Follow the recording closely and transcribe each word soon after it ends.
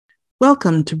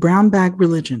Welcome to Brown Bag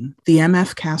Religion, the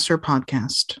MF CASR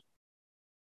podcast.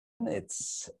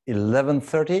 It's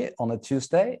 11:30 on a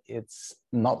Tuesday. It's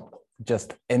not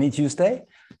just any Tuesday.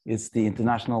 It's the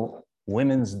International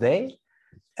Women's Day.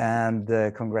 And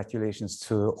congratulations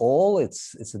to all.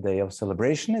 It's a day of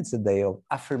celebration. It's a day of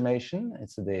affirmation.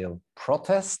 It's a day of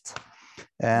protest.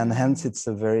 And hence, it's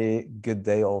a very good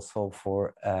day also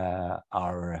for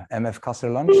our MF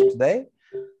CASR lunch today.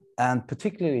 And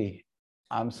particularly,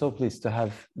 I'm so pleased to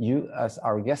have you as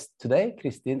our guest today,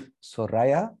 Kristin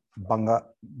Soraya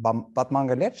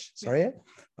Batmanghelichi.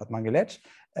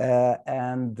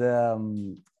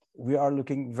 We are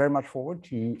looking very much forward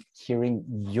to hearing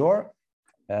your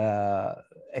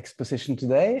exposition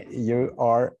today. You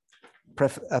are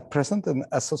at present an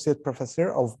associate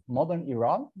professor of modern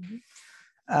Iran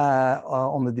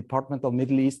on the Department of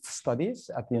Middle East Studies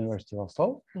at the University of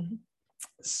Oslo.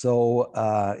 So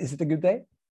is it a good day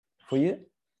for you?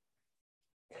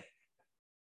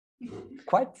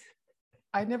 Quite?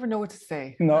 I never know what to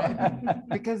say. No.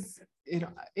 Because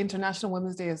International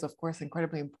Women's Day is, of course,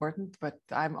 incredibly important, but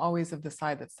I'm always of the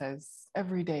side that says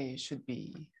every day should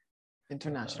be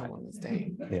International Women's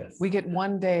Day. Yes. We get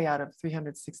one day out of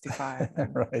 365.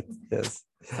 Right, yes.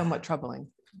 Somewhat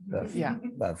troubling.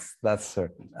 That's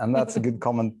certain. And that's a good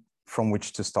comment from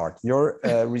which to start. Your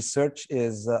research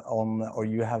is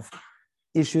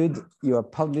you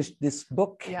have published this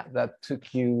book that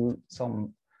took you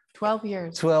some 12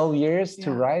 years. 12 years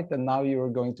to write, and now you are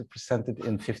going to present it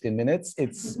in 15 minutes.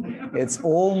 It's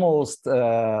almost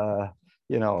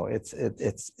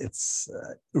it's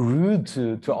rude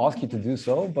to ask you to do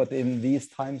so, but in these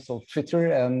times of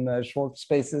Twitter and short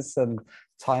spaces and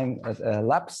time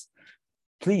lapse,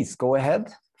 please go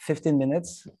ahead. 15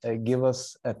 minutes, give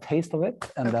us a taste of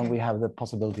it, and then we have the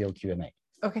possibility of Q&A.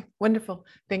 Okay, wonderful.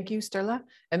 Thank you, Sturla.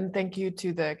 And thank you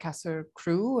to the CASR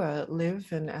crew,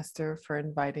 Liv and Esther, for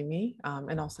inviting me,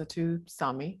 and also to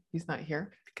Sami. He's not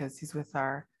here because he's with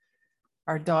our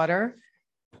daughter.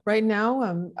 Right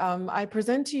now, I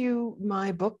present to you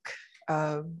my book.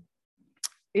 As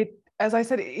I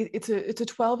said, it's a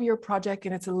 12-year project,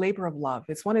 and it's a labor of love.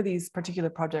 It's one of these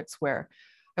particular projects where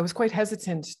I was quite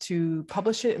hesitant to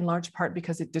publish it, in large part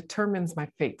because it determines my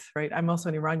fate, right? I'm also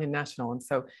an Iranian national, and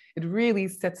so it really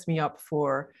sets me up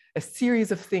for a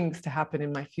series of things to happen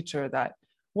in my future that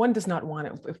one does not want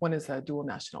if one is a dual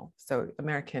national, so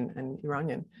American and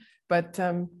Iranian. But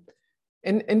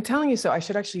in telling you so, I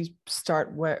should actually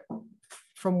start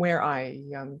from where I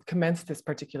commenced this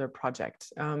particular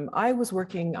project. I was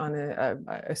working on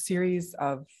a series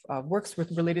of works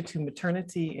related to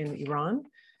maternity in Iran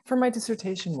for my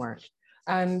dissertation work.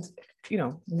 And,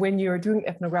 when you're doing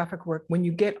ethnographic work, when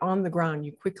you get on the ground,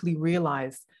 you quickly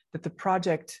realize that the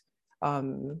project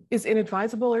is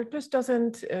inadvisable, or just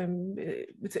doesn't,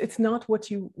 it's not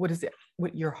what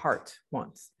your heart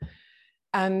wants.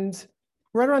 And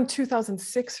right around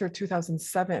 2006 or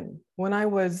 2007, when I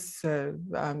was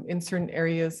in certain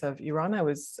areas of Iran, I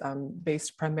was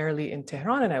based primarily in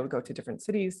Tehran, and I would go to different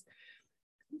cities.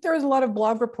 There was a lot of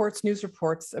blog reports, news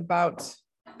reports about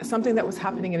something that was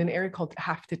happening in an area called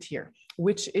Haftatir,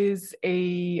 which is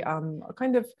a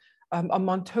kind of a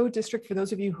manteau district. For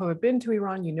those of you who have been to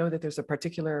Iran, you know that there's a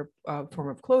particular form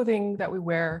of clothing that we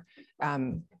wear.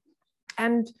 And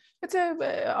it's a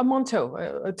manteau,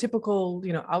 a typical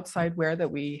outside wear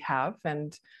that we have.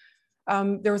 And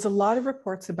there was a lot of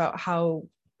reports about how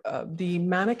the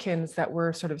mannequins that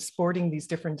were sort of sporting these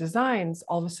different designs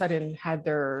all of a sudden had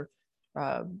their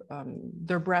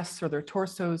breasts or their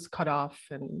torsos cut off,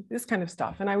 and this kind of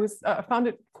stuff. And I found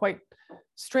it quite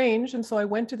strange. And so I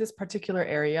went to this particular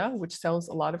area, which sells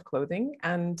a lot of clothing.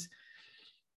 And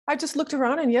I just looked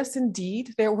around, and yes,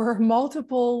 indeed, there were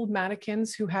multiple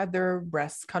mannequins who had their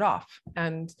breasts cut off.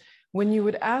 And when you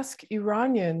would ask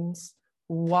Iranians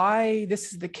why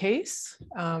this is the case,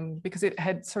 because it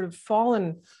had sort of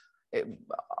fallen, it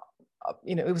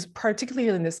was particularly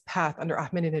in this path under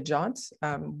Ahmadinejad,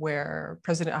 where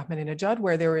President Ahmadinejad,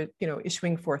 where they were,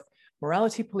 issuing forth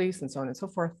morality police and so on and so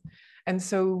forth. And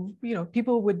so,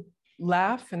 people would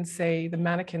laugh and say the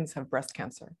mannequins have breast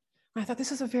cancer. And I thought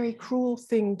this is a very cruel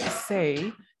thing to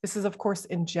say. This is, of course,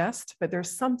 in jest, but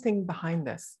there's something behind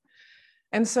this.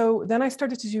 And so then I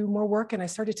started to do more work, and I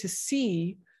started to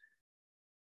see,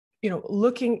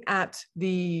 looking at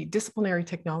the disciplinary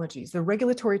technologies, the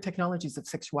regulatory technologies of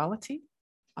sexuality,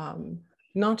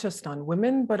 not just on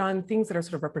women, but on things that are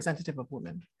sort of representative of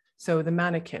women. So the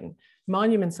mannequin,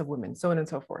 monuments of women, so on and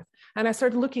so forth. And I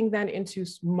started looking then into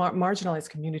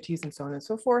marginalized communities and so on and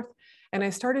so forth. And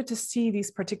I started to see these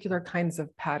particular kinds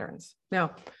of patterns.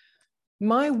 Now,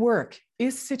 my work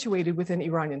is situated within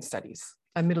Iranian studies.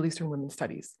 Middle Eastern women's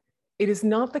studies. It is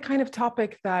not the kind of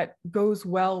topic that goes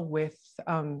well with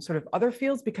sort of other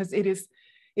fields, because it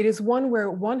is one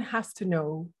where one has to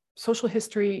know social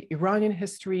history, Iranian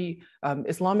history,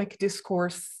 Islamic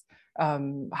discourse,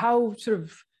 how sort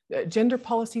of gender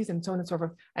policies and so on and so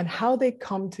forth, and how they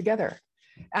come together.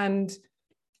 And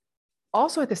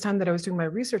also at this time that I was doing my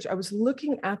research, I was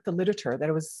looking at the literature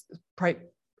that was quite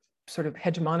sort of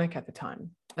hegemonic at the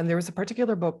time. And there was a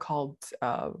particular book called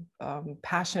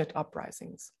Passionate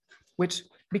Uprisings, which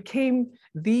became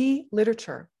the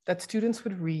literature that students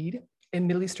would read in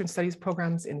Middle Eastern studies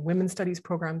programs, in women's studies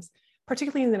programs,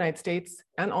 particularly in the United States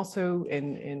and also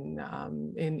in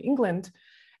England.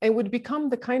 It would become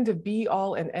the kind of be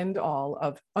all and end all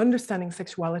of understanding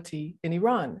sexuality in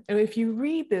Iran. And if you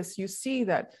read this, you see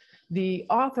that the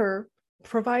author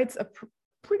provides a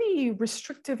pretty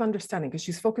restrictive understanding, because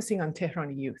she's focusing on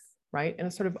Tehrani youth, right? In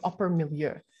a sort of upper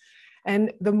milieu.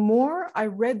 And the more I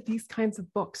read these kinds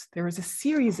of books, there was a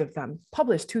series of them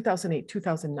published 2008,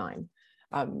 2009,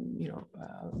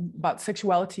 about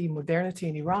sexuality, modernity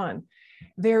in Iran.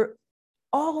 There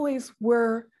always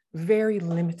were very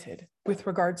limited with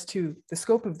regards to the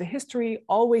scope of the history,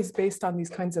 always based on these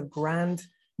kinds of grand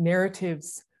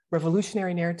narratives,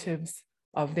 revolutionary narratives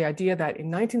of the idea that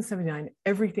in 1979,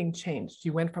 everything changed.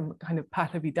 You went from kind of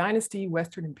Pahlavi dynasty,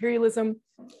 Western imperialism,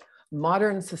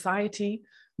 modern society,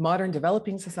 modern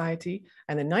developing society,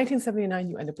 and in 1979,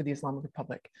 you end up with the Islamic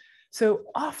Republic. So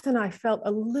often I felt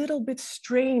a little bit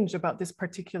strange about this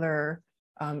particular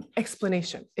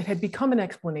explanation. It had become an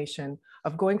explanation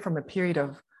of going from a period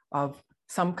of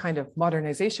some kind of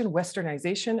modernization,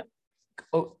 westernization,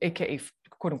 aka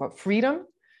quote unquote freedom,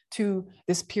 to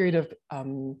this period of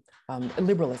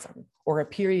liberalism, or a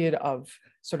period of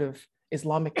sort of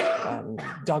Islamic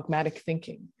dogmatic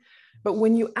thinking. But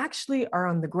when you actually are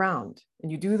on the ground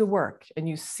and you do the work and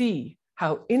you see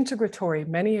how integratory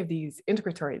many of these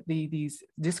these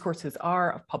discourses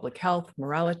are of public health,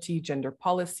 morality, gender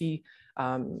policy,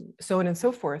 so on and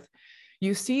so forth,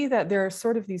 you see that there are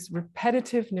sort of these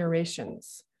repetitive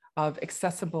narrations of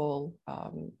accessible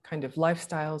kind of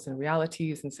lifestyles and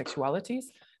realities and sexualities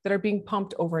that are being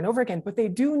pumped over and over again, but they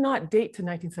do not date to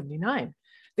 1979.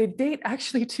 They date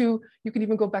actually to, you can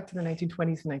even go back to the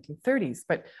 1920s and 1930s,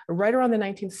 but right around the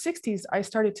 1960s, I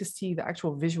started to see the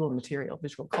actual visual material,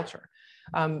 visual culture.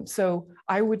 So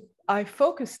I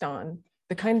focused on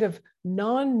the kind of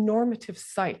non-normative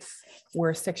sites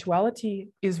where sexuality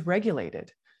is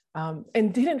regulated,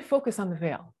 and didn't focus on the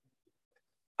veil.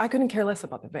 I couldn't care less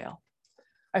about the veil.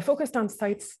 I focused on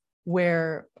sites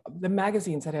where the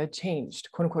magazines that had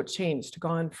changed, quote unquote changed,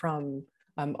 gone from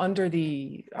under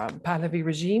the Pahlavi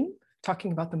regime,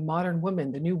 talking about the modern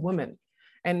woman, the new woman.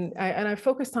 And I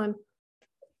focused on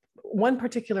one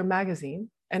particular magazine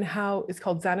and how it's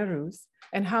called Zanaruz,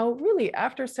 and how really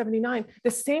after 79,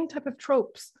 the same type of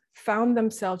tropes found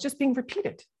themselves just being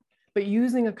repeated, but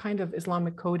using a kind of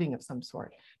Islamic coding of some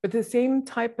sort. But the same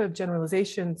type of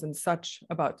generalizations and such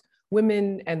about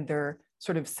women and their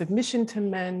sort of submission to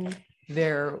men,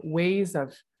 their ways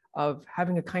of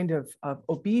having a kind of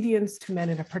obedience to men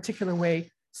in a particular way,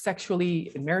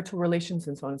 sexually, in marital relations,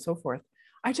 and so on and so forth.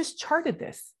 I just charted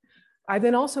this. I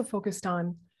then also focused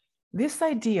on this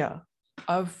idea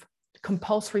of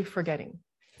compulsory forgetting,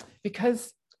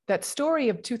 because that story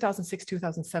of 2006,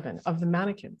 2007 of the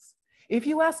mannequins, if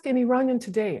you ask an Iranian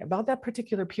today about that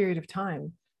particular period of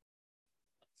time,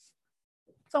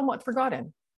 somewhat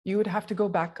forgotten. You would have to go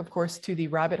back, of course, to the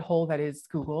rabbit hole that is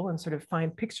Google and sort of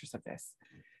find pictures of this.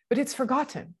 But it's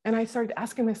forgotten. And I started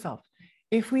asking myself,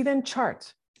 if we then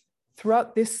chart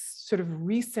throughout this sort of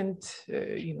recent,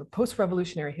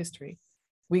 post-revolutionary history,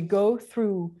 we go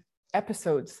through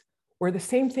episodes where the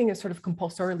same thing is sort of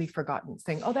compulsorily forgotten,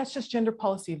 saying, oh, that's just gender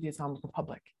policy of the Islamic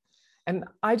Republic. And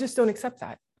I just don't accept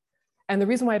that. And the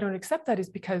reason why I don't accept that is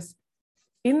because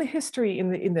in the history,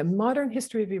 in the modern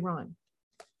history of Iran,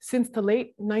 since the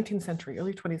late 19th century,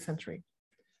 early 20th century,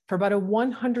 for about a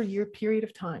 100-year period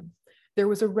of time, there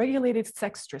was a regulated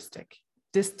sex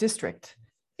district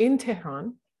in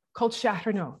Tehran called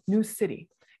Shahrno, New City.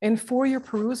 And for your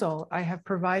perusal, I have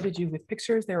provided you with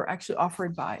pictures. They were actually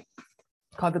offered by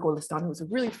Qadhi Golistan, who was a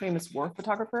really famous war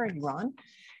photographer in Iran.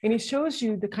 And he shows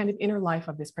you the kind of inner life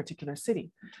of this particular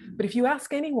city. But if you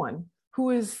ask anyone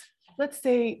who is, let's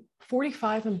say,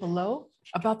 45 and below,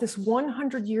 about this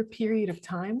 100-year period of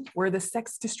time where the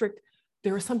sex district,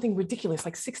 there was something ridiculous,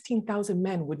 like 16,000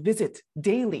 men would visit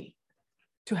daily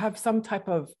to have some type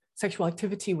of sexual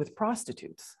activity with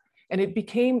prostitutes. And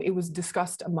it was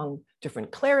discussed among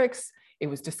different clerics. It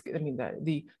was just,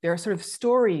 there are sort of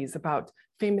stories about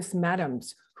famous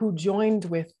madams who joined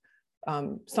with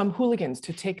some hooligans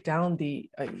to take down the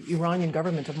Iranian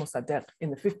government of Mossadegh in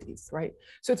the 50s, right?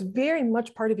 So it's very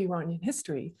much part of Iranian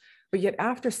history, but yet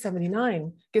after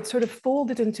 79 gets sort of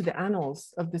folded into the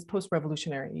annals of this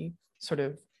post-revolutionary sort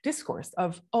of discourse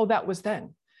of, oh, that was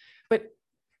then. But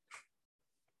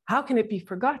how can it be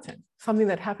forgotten? Something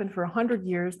that happened for 100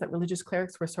 years that religious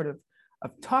clerics were sort of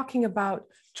talking about,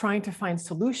 trying to find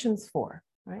solutions for,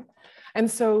 right? And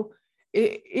so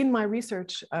in my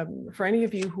research, for any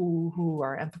of you who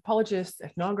are anthropologists,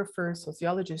 ethnographers,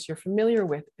 sociologists, you're familiar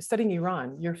with studying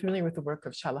Iran, you're familiar with the work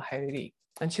of Shala Hariri.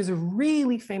 And she has a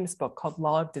really famous book called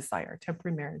Law of Desire,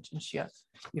 Temporary Marriage in Shia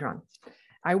Iran.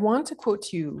 I want to quote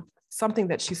to you something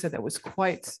that she said that was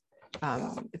quite,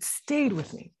 it stayed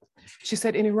with me. She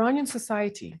said, in Iranian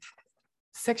society,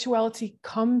 sexuality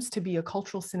comes to be a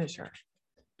cultural cynosure,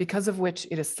 because of which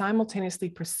it is simultaneously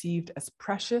perceived as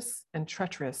precious and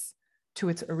treacherous to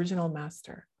its original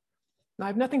master. Now, I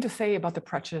have nothing to say about the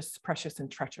precious, and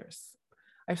treacherous.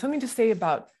 I have something to say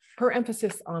about her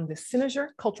emphasis on the cynosure,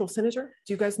 cultural cynosure.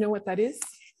 Do you guys know what that is?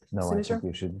 No, Cynosure? I think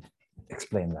you should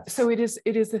explain that. So it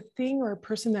is a thing or a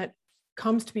person that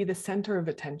comes to be the center of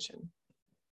attention,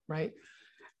 right?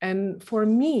 And for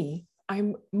me,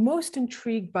 I'm most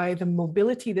intrigued by the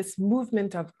mobility, this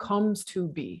movement of comes to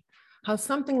be, how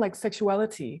something like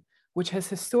sexuality, which has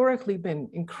historically been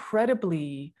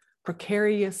incredibly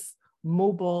precarious,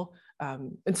 mobile,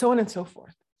 and so on and so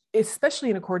forth, especially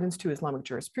in accordance to Islamic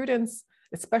jurisprudence,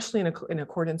 especially in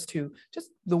accordance to just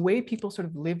the way people sort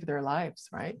of live their lives,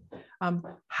 right?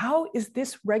 How is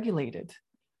this regulated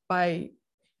by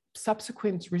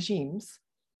subsequent regimes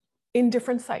in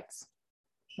different sites,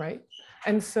 right?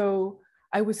 And so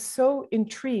I was so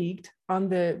intrigued on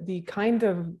the kind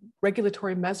of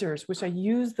regulatory measures, which I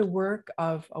used the work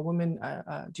of a woman,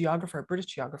 a geographer, a British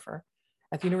geographer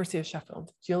at the University of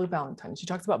Sheffield, Jill Valentine. She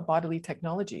talks about bodily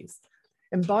technologies.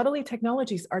 And bodily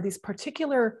technologies are these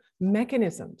particular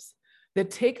mechanisms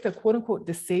that take the quote unquote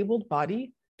disabled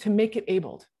body to make it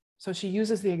abled. So she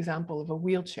uses the example of a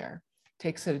wheelchair,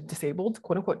 takes a disabled,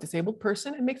 quote unquote disabled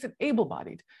person and makes it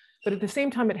able-bodied. But at the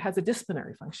same time, it has a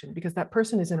disciplinary function because that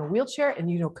person is in a wheelchair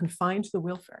and confined to the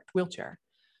wheelchair.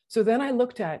 So then I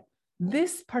looked at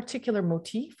this particular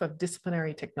motif of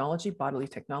disciplinary technology, bodily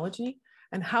technology,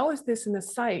 and how is this in the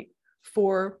site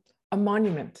for a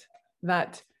monument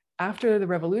that after the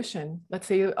revolution, let's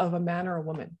say of a man or a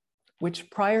woman,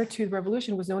 which prior to the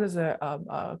revolution was known as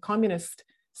a communist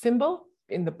symbol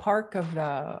in the park of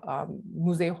the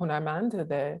Musée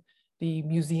Honarmand, the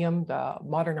museum, the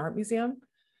modern art museum,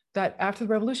 that after the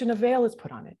revolution, a veil is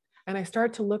put on it. And I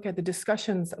start to look at the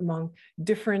discussions among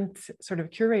different sort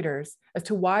of curators as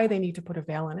to why they need to put a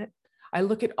veil on it. I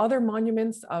look at other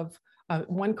monuments of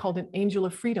one called an Angel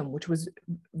of Freedom, which was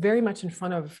very much in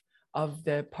front of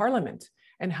the parliament,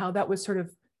 and how that was sort of,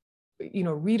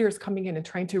 readers coming in and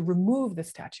trying to remove the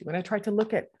statue. And I tried to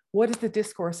look at what is the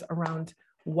discourse around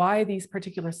why these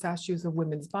particular statues of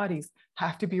women's bodies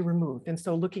have to be removed. And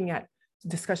so looking at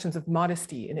discussions of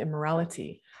modesty and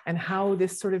immorality and how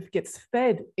this sort of gets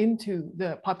fed into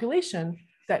the population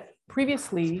that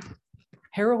previously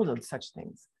heralded such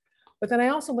things. But then I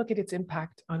also look at its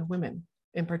impact on women,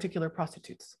 in particular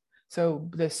prostitutes. So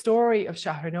the story of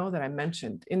Shahrno that I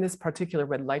mentioned in this particular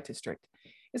red light district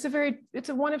is it's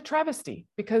a one of travesty,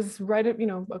 because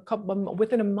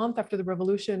within a month after the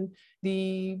revolution,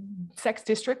 the sex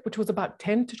district, which was about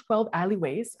 10 to 12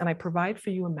 alleyways, and I provide for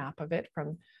you a map of it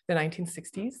from the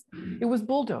 1960s, it was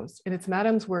bulldozed, and its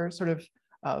madams were sort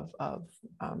of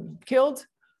killed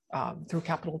through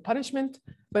capital punishment,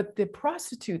 but the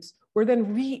prostitutes were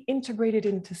then reintegrated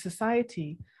into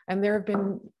society, and there have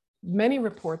been many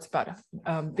reports about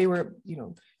they were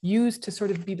used to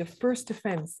sort of be the first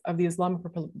defense of the Islamic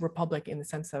Republic in the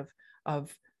sense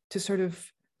of to sort of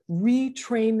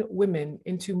retrain women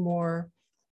into more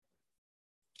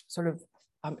sort of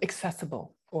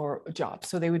accessible or jobs.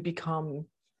 So they would become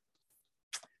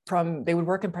they would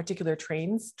work in particular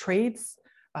trades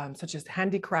such as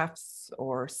handicrafts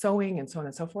or sewing and so on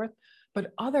and so forth.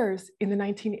 But others in the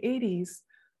 1980s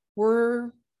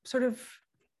were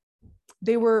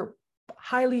they were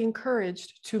highly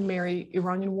encouraged to marry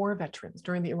Iranian war veterans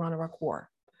during the Iran-Iraq War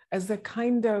as a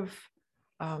kind of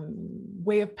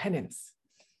way of penance,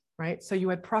 right? So you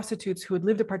had prostitutes who had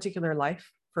lived a particular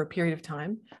life for a period of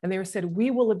time, and they were said, we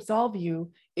will absolve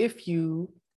you if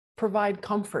you provide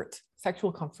comfort,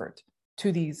 sexual comfort,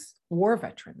 to these war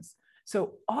veterans.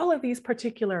 So all of these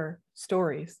particular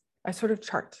stories, I sort of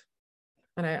chart.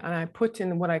 And I put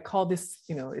in what I call this,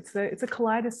 it's a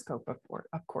kaleidoscope,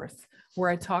 of course, where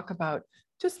I talk about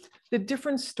just the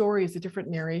different stories, the different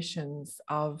narrations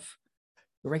of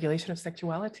the regulation of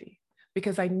sexuality.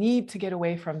 because I need to get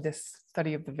away from this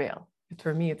study of the veil.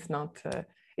 For me, it's not,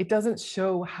 it doesn't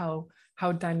show how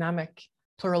dynamic,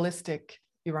 pluralistic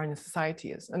Iranian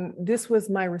society is. And this was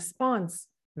my response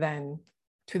then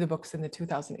to the books in the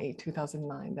 2008,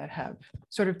 2009 that have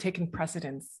sort of taken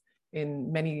precedence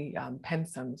in many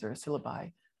pensums or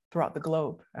syllabi throughout the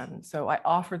globe. And so I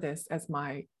offer this as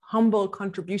my humble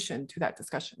contribution to that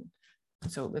discussion.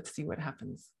 So let's see what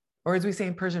happens. Or as we say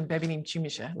in Persian, bebinim chi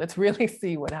mishe. Let's really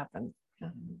see what happens.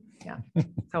 Yeah.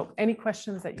 So any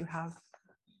questions that you have?